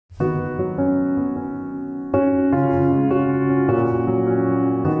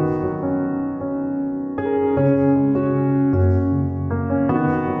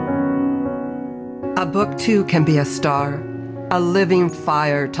too can be a star, a living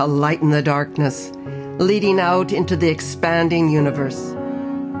fire to lighten the darkness, leading out into the expanding universe.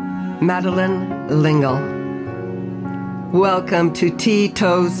 Madeleine L'Engle. Welcome to Tea,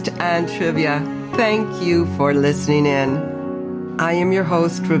 Toast, and Trivia. Thank you for listening in. I am your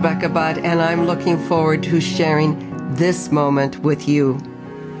host, Rebecca Budd, and I'm looking forward to sharing this moment with you.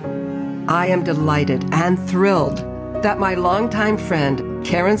 I am delighted and thrilled that my longtime friend,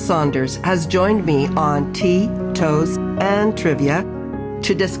 Karen Saunders, has joined me on Tea, Toast, and Trivia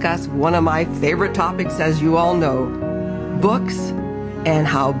to discuss one of my favorite topics, as you all know, books and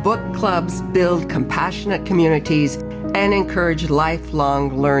how book clubs build compassionate communities and encourage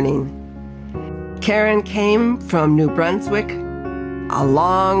lifelong learning. Karen came from New Brunswick, a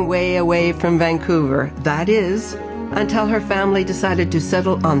long way away from Vancouver, that is, until her family decided to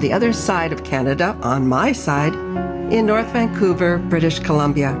settle on the other side of Canada, on my side, in North Vancouver, British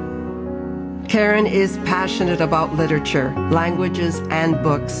Columbia. Karen is passionate about literature, languages, and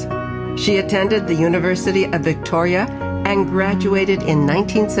books. She attended the University of Victoria and graduated in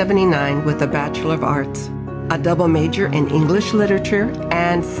 1979 with a Bachelor of Arts, a double major in English literature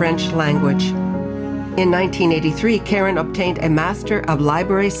and French language. In 1983, Karen obtained a Master of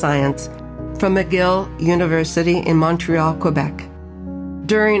Library Science from McGill University in Montreal, Quebec.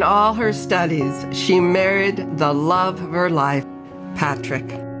 During all her studies, she married the love of her life, Patrick.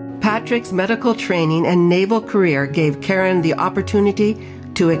 Patrick's medical training and naval career gave Karen the opportunity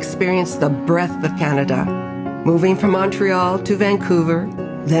to experience the breadth of Canada, moving from Montreal to Vancouver,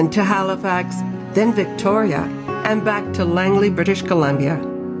 then to Halifax, then Victoria, and back to Langley, British Columbia.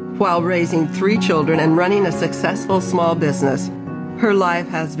 While raising 3 children and running a successful small business, her life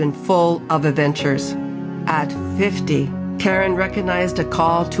has been full of adventures. At 50, Karen recognized a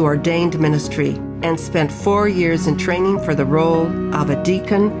call to ordained ministry and spent 4 years in training for the role of a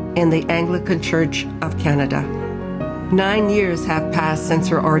deacon in the Anglican Church of Canada. 9 years have passed since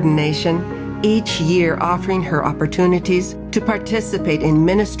her ordination, each year offering her opportunities to participate in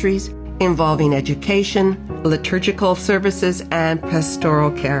ministries involving education, liturgical services, and pastoral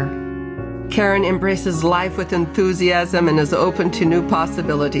care. Karen embraces life with enthusiasm and is open to new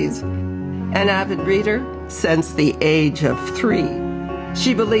possibilities. An avid reader since the age of 3.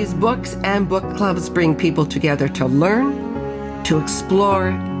 She believes books and book clubs bring people together to learn, to explore,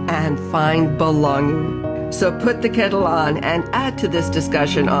 and find belonging. So put the kettle on and add to this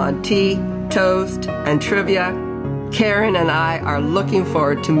discussion on Tea, Toast, and Trivia. Karen and I are looking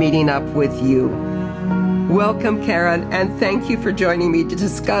forward to meeting up with you. Welcome, Karen, and thank you for joining me to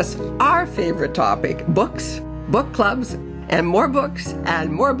discuss our favorite topic, books, book clubs, and more books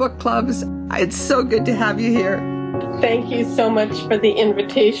and more book clubs. It's so good to have you here. Thank you so much for the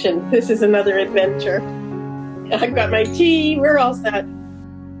invitation. This is another adventure. I've got my tea. We're all set.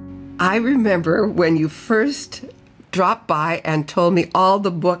 I remember when you first dropped by and told me all the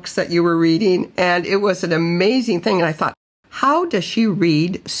books that you were reading, and it was an amazing thing. And I thought, how does she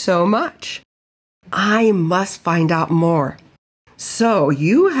read so much? I must find out more. So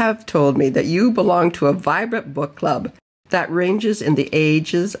you have told me that you belong to a vibrant book club that ranges in the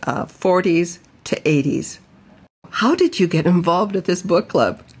ages of 40s to 80s. How did you get involved with this book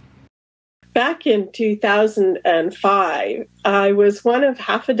club? Back in 2005, I was one of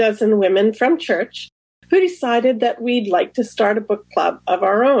half a dozen women from church who decided that we'd like to start a book club of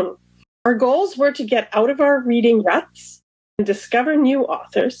our own. Our goals were to get out of our reading ruts and discover new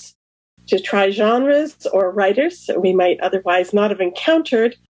authors, to try genres or writers that we might otherwise not have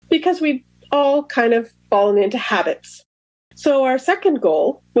encountered because we'd all kind of fallen into habits. So our second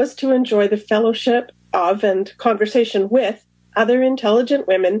goal was to enjoy the fellowship of and conversation with other intelligent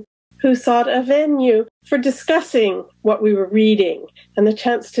women who sought a venue for discussing what we were reading and the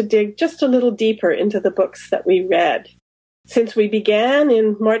chance to dig just a little deeper into the books that we read. Since we began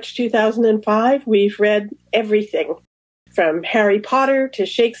in March 2005, we've read everything from Harry Potter to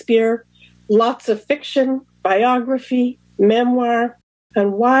Shakespeare, lots of fiction, biography, memoir,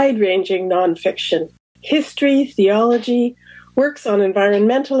 and wide-ranging nonfiction, history, theology, works on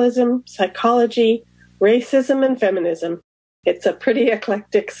environmentalism, psychology, racism, and feminism. It's a pretty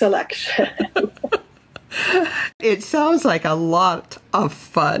eclectic selection. It sounds like a lot of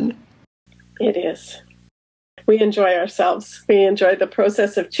fun. It is. We enjoy ourselves. We enjoy the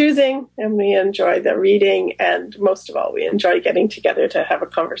process of choosing, and we enjoy the reading, and most of all, we enjoy getting together to have a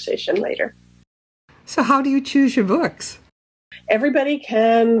conversation later. So how do you choose your books? Everybody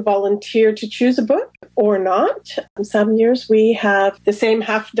can volunteer to choose a book or not. Some years we have the same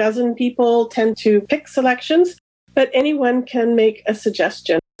half dozen people tend to pick selections, but anyone can make a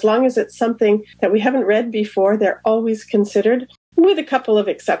suggestion. As long as it's something that we haven't read before, they're always considered. with a couple of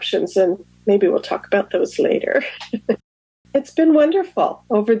exceptions, and maybe we'll talk about those later. It's been wonderful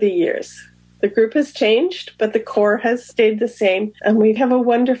over the years. The group has changed, but the core has stayed the same, and we have a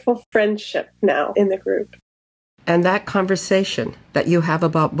wonderful friendship now in the group. And that conversation that you have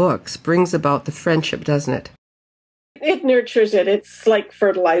about books brings about the friendship, doesn't it? It nurtures it. It's like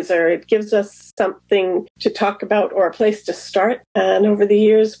fertilizer. It gives us something to talk about or a place to start. And over the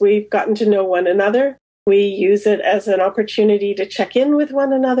years, we've gotten to know one another. We use it as an opportunity to check in with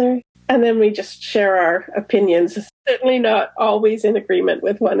one another. And then we just share our opinions, certainly not always in agreement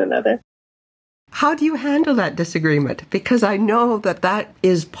with one another. How do you handle that disagreement? Because I know that that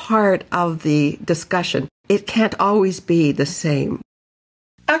is part of the discussion. It can't always be the same.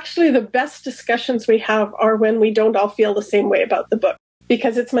 Actually, the best discussions we have are when we don't all feel the same way about the book,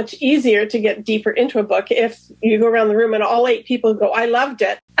 because it's much easier to get deeper into a book if you go around the room and all 8 people go, I loved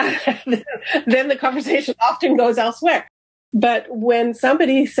it. Then the conversation often goes elsewhere. But when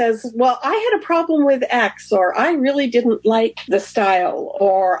somebody says, well, I had a problem with X, or I really didn't like the style,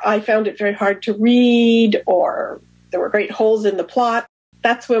 or I found it very hard to read, or there were great holes in the plot,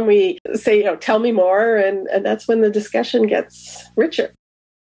 that's when we say, tell me more, and that's when the discussion gets richer.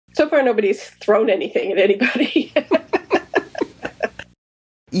 So far, nobody's thrown anything at anybody.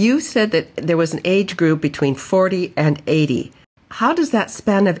 You said that there was an age group between 40 and 80. How does that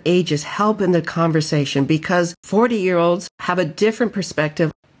span of ages help in the conversation? Because 40-year-olds have a different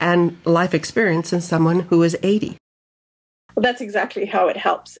perspective and life experience than someone who is 80. Well, that's exactly how it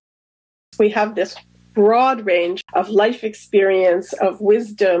helps. We have this broad range of life experience, of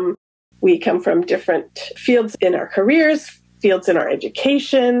wisdom. We come from different fields in our careers, fields in our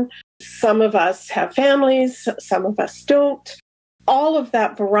education. Some of us have families, some of us don't. All of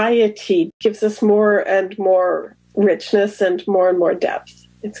that variety gives us more and more richness and more depth.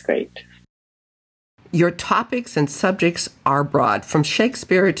 It's great. Your topics and subjects are broad, from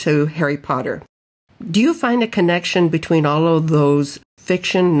Shakespeare to Harry Potter. Do you find a connection between all of those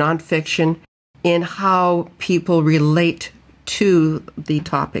fiction, nonfiction, in how people relate to the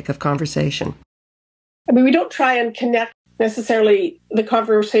topic of conversation? I mean, we don't try and connect necessarily the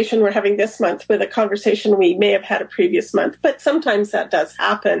conversation we're having this month with a conversation we may have had a previous month, but sometimes that does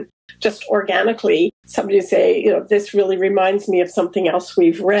happen just organically. Somebody say, this really reminds me of something else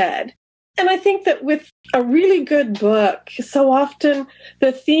we've read. And I think that with a really good book, so often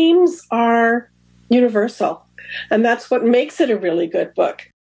the themes are universal, and that's what makes it a really good book.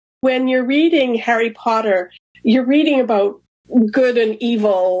 When you're reading Harry Potter, you're reading about good and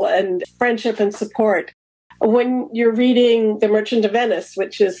evil and friendship and support. When you're reading The Merchant of Venice,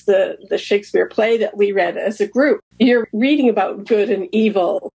 which is the Shakespeare play that we read as a group, you're reading about good and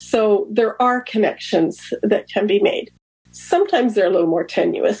evil. So there are connections that can be made. Sometimes they're a little more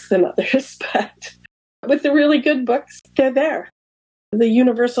tenuous than others, but with the really good books, they're there. The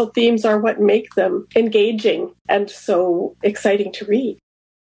universal themes are what make them engaging and so exciting to read.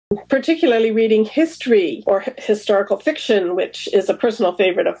 Particularly reading history or historical fiction, which is a personal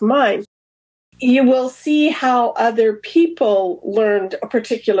favorite of mine, you will see how other people learned a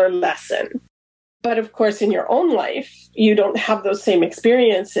particular lesson. But of course, in your own life, you don't have those same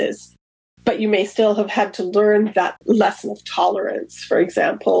experiences, but you may still have had to learn that lesson of tolerance, for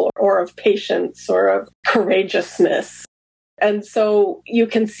example, or of patience or of courageousness. And so you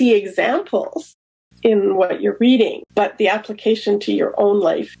can see examples in what you're reading, but the application to your own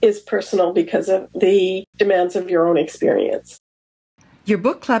life is personal because of the demands of your own experience. Your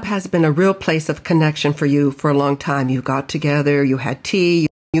book club has been a real place of connection for you for a long time. You got together, you had tea,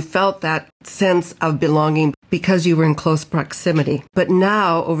 you felt that sense of belonging because you were in close proximity. But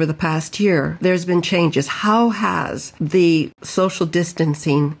now, over the past year, there's been changes. How has the social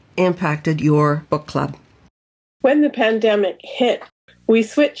distancing impacted your book club? When the pandemic hit, we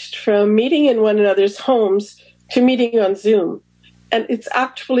switched from meeting in one another's homes to meeting on Zoom. And it's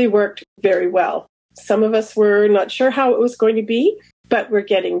actually worked very well. Some of us were not sure how it was going to be, but we're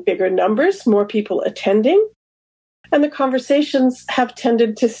getting bigger numbers, more people attending. And the conversations have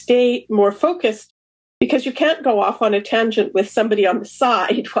tended to stay more focused because you can't go off on a tangent with somebody on the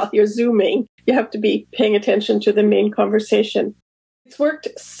side while you're Zooming. You have to be paying attention to the main conversation. It's worked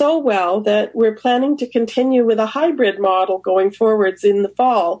so well that we're planning to continue with a hybrid model going forwards in the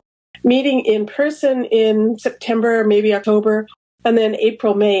fall, meeting in person in September, maybe October, and then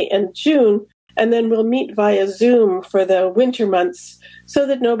April, May, and June. And then we'll meet via Zoom for the winter months so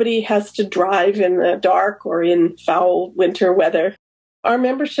that nobody has to drive in the dark or in foul winter weather. Our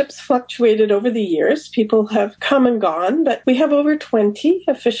memberships fluctuated over the years. People have come and gone, but we have over 20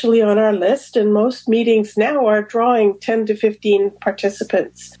 officially on our list, and most meetings now are drawing 10 to 15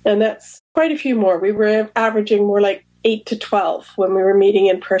 participants. And that's quite a few more. We were averaging more like 8 to 12 when we were meeting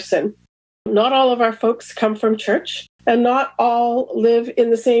in person. Not all of our folks come from church, and not all live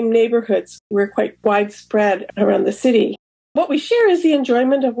in the same neighborhoods. We're quite widespread around the city. What we share is the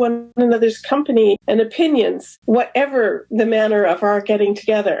enjoyment of one another's company and opinions, whatever the manner of our getting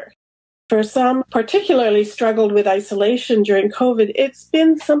together. For some, particularly struggled with isolation during COVID, it's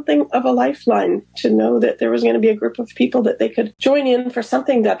been something of a lifeline to know that there was going to be a group of people that they could join in for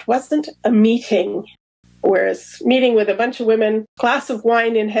something that wasn't a meeting. Whereas meeting with a bunch of women, glass of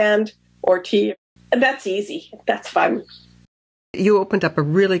wine in hand or tea, that's easy. That's fun. You opened up a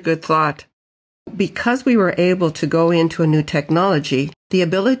really good thought. Because we were able to go into a new technology, the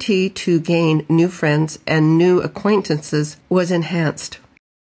ability to gain new friends and new acquaintances was enhanced.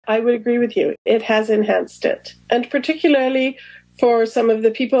 I would agree with you. It has enhanced it. And particularly for some of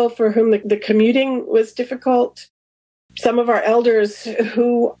the people for whom the commuting was difficult, some of our elders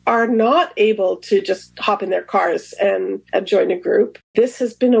who are not able to just hop in their cars and join a group, this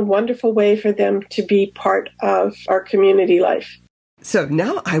has been a wonderful way for them to be part of our community life. So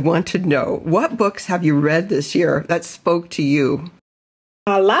now I want to know, what books have you read this year that spoke to you?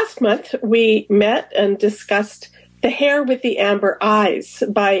 Last month, we met and discussed The Hare with the Amber Eyes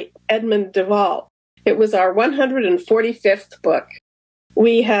by Edmund Duval. It was our 145th book.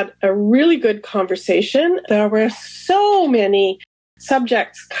 We had a really good conversation. There were so many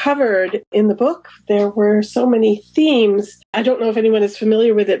subjects covered in the book. There were so many themes. I don't know if anyone is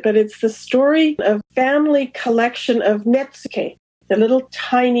familiar with it, but it's the story of family collection of netsuke, the little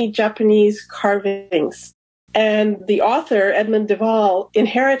tiny Japanese carvings. And the author, Edmund Duval,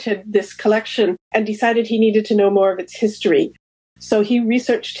 inherited this collection and decided he needed to know more of its history. So he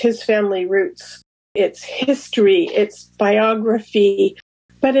researched his family roots, its history, its biography,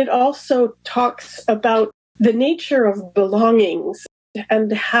 but it also talks about the nature of belongings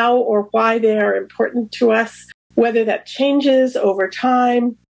and how or why they are important to us, whether that changes over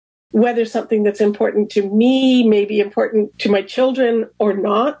time, whether something that's important to me may be important to my children or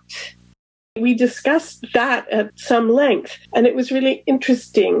not. We discussed that at some length, and it was really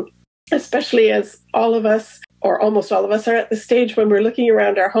interesting, especially as all of us, or almost all of us, are at the stage when we're looking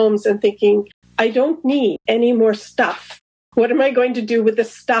around our homes and thinking, I don't need any more stuff. What am I going to do with the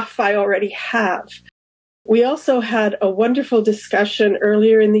stuff I already have? We also had a wonderful discussion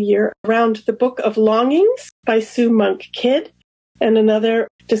earlier in the year around the Book of Longings by Sue Monk Kidd, and another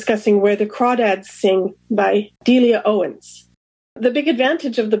discussing Where the Crawdads Sing by Delia Owens. The big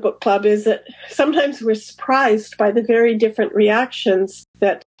advantage of the book club is that sometimes we're surprised by the very different reactions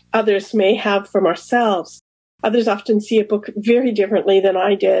that others may have from ourselves. Others often see a book very differently than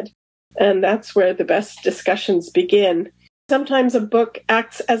I did, and that's where the best discussions begin. Sometimes a book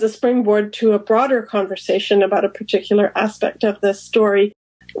acts as a springboard to a broader conversation about a particular aspect of the story.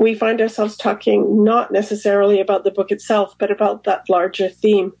 We find ourselves talking not necessarily about the book itself, but about that larger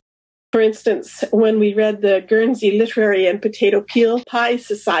theme. For instance, when we read the Guernsey Literary and Potato Peel Pie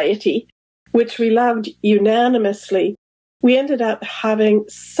Society, which we loved unanimously, we ended up having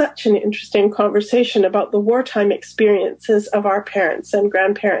such an interesting conversation about the wartime experiences of our parents and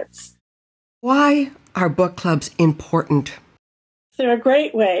grandparents. Why are book clubs important? They're a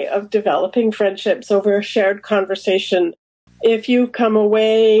great way of developing friendships over a shared conversation. If you come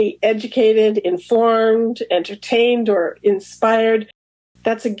away educated, informed, entertained, or inspired,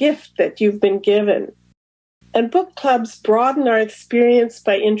 that's a gift that you've been given. And book clubs broaden our experience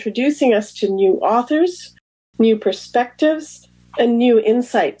by introducing us to new authors, new perspectives, and new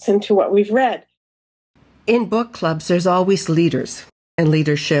insights into what we've read. In book clubs, there's always leaders and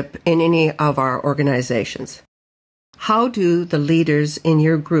leadership in any of our organizations. How do the leaders in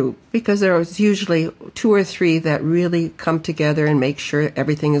your group, because there's usually 2 or 3 that really come together and make sure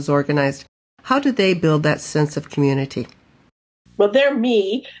everything is organized, how do they build that sense of community? Well, they're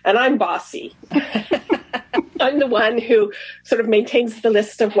me, and I'm bossy. I'm the one who sort of maintains the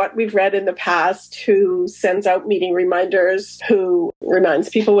list of what we've read in the past, who sends out meeting reminders, who reminds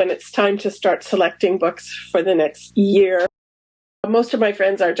people when it's time to start selecting books for the next year. Most of my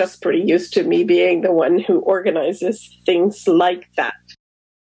friends are just pretty used to me being the one who organizes things like that.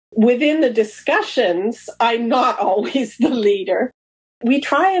 Within the discussions, I'm not always the leader. We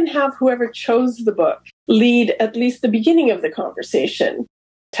try and have whoever chose the book lead at least the beginning of the conversation,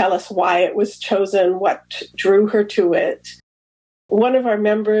 tell us why it was chosen, what drew her to it. One of our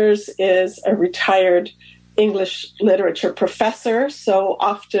members is a retired English literature professor, so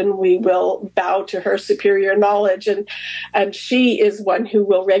often we will bow to her superior knowledge, and she is one who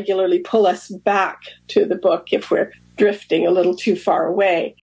will regularly pull us back to the book if we're drifting a little too far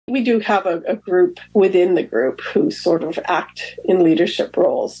away. We do have a group within the group who sort of act in leadership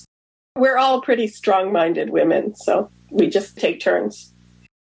roles. We're all pretty strong-minded women, so we just take turns.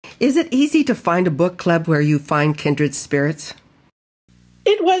 Is it easy to find a book club where you find kindred spirits?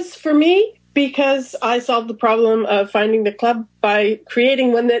 It was for me because I solved the problem of finding the club by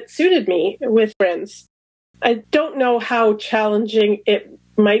creating one that suited me with friends. I don't know how challenging it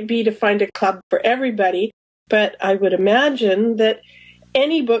might be to find a club for everybody, but I would imagine that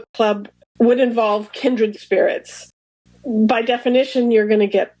any book club would involve kindred spirits. By definition, you're going to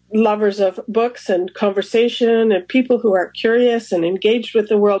get lovers of books and conversation and people who are curious and engaged with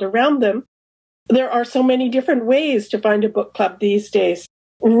the world around them. There are so many different ways to find a book club these days.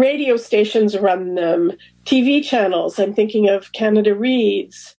 Radio stations run them, TV channels. I'm thinking of Canada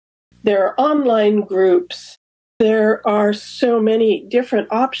Reads. There are online groups. There are so many different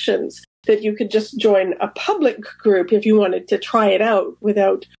options that you could just join a public group if you wanted to try it out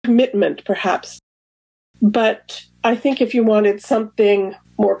without commitment, perhaps. But I think if you wanted something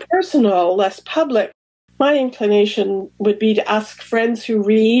more personal, less public, my inclination would be to ask friends who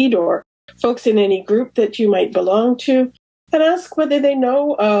read or folks in any group that you might belong to and ask whether they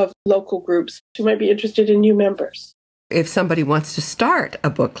know of local groups who might be interested in new members. If somebody wants to start a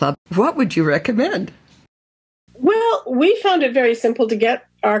book club, what would you recommend? Well, we found it very simple to get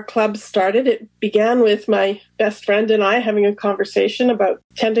our club started. It began with my best friend and I having a conversation about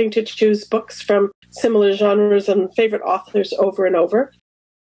tending to choose books from similar genres and favorite authors over and over.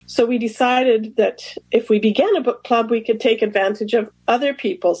 So we decided that if we began a book club, we could take advantage of other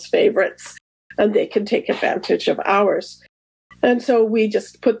people's favorites and they could take advantage of ours. And so we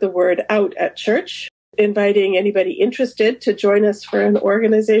just put the word out at church, inviting anybody interested to join us for an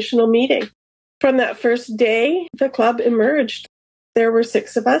organizational meeting. From that first day, the club emerged. There were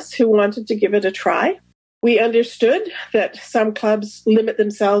 6 of us who wanted to give it a try. We understood that some clubs limit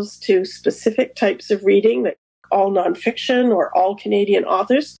themselves to specific types of reading, like all nonfiction or all Canadian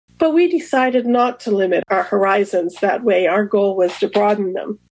authors, but we decided not to limit our horizons that way. Our goal was to broaden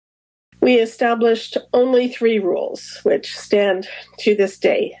them. We established only 3 rules, which stand to this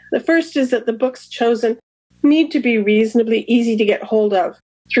day. The first is that the books chosen need to be reasonably easy to get hold of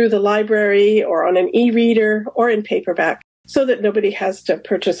through the library or on an e-reader or in paperback, so that nobody has to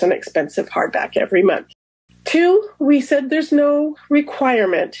purchase an expensive hardback every month. 2, we said there's no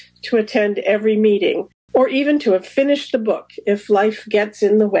requirement to attend every meeting or even to have finished the book if life gets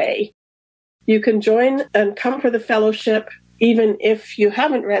in the way. You can join and come for the fellowship even if you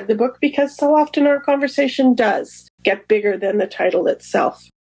haven't read the book, because so often our conversation does get bigger than the title itself.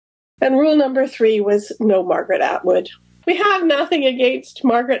 And rule number 3 was no Margaret Atwood. We have nothing against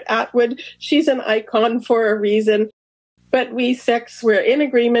Margaret Atwood. She's an icon for a reason. But we 6 were in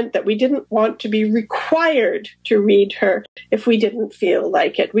agreement that we didn't want to be required to read her if we didn't feel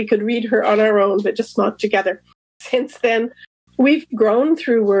like it. We could read her on our own, but just not together. Since then, we've grown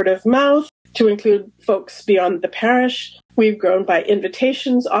through word of mouth to include folks beyond the parish. We've grown by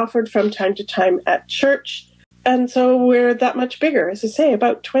invitations offered from time to time at church. And so we're that much bigger, as I say,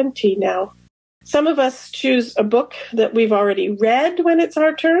 about 20 now. Some of us choose a book that we've already read when it's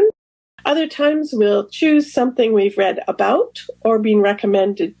our turn. Other times we'll choose something we've read about or been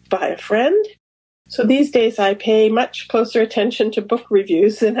recommended by a friend. So these days I pay much closer attention to book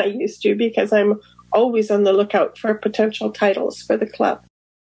reviews than I used to because I'm always on the lookout for potential titles for the club.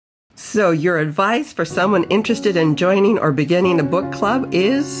 So your advice for someone interested in joining or beginning a book club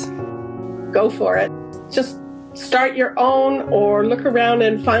is? Go for it. Just start your own or look around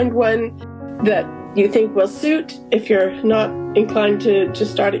and find one that you think will suit. If you're not inclined to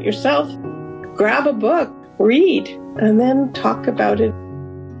start it yourself, grab a book, read, and then talk about it.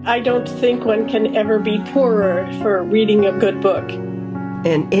 I don't think one can ever be poorer for reading a good book.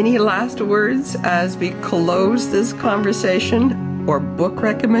 And any last words as we close this conversation or book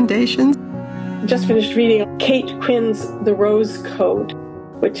recommendations? Just finished reading Kate Quinn's The Rose Code,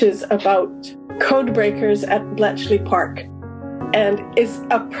 which is about code breakers at Bletchley Park, and is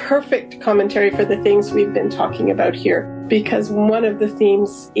a perfect commentary for the things we've been talking about here, because one of the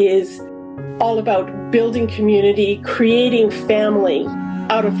themes is all about building community, creating family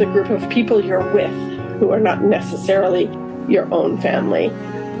out of the group of people you're with who are not necessarily your own family.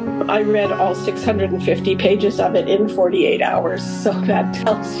 I read all 650 pages of it in 48 hours, so that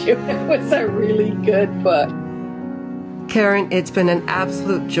tells you it was a really good book. Karen, it's been an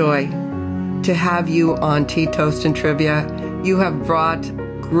absolute joy to have you on Tea, Toast, and Trivia. You have brought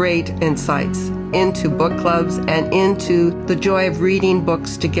great insights into book clubs and into the joy of reading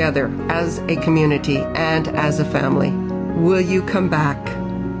books together as a community and as a family. Will you come back?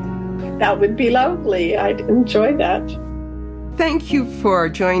 That would be lovely. I'd enjoy that. Thank you for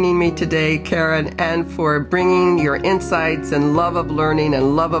joining me today, Karen, and for bringing your insights and love of learning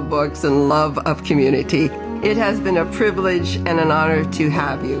and love of books and love of community. It has been a privilege and an honor to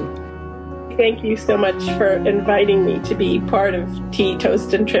have you. Thank you so much for inviting me to be part of Tea,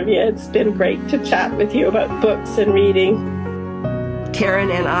 Toast, and Trivia. It's been great to chat with you about books and reading. Karen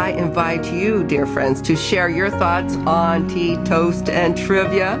and I invite you, dear friends, to share your thoughts on Tea, Toast, and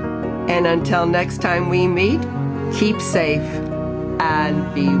Trivia. And until next time we meet, keep safe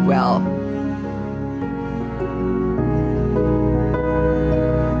and be well.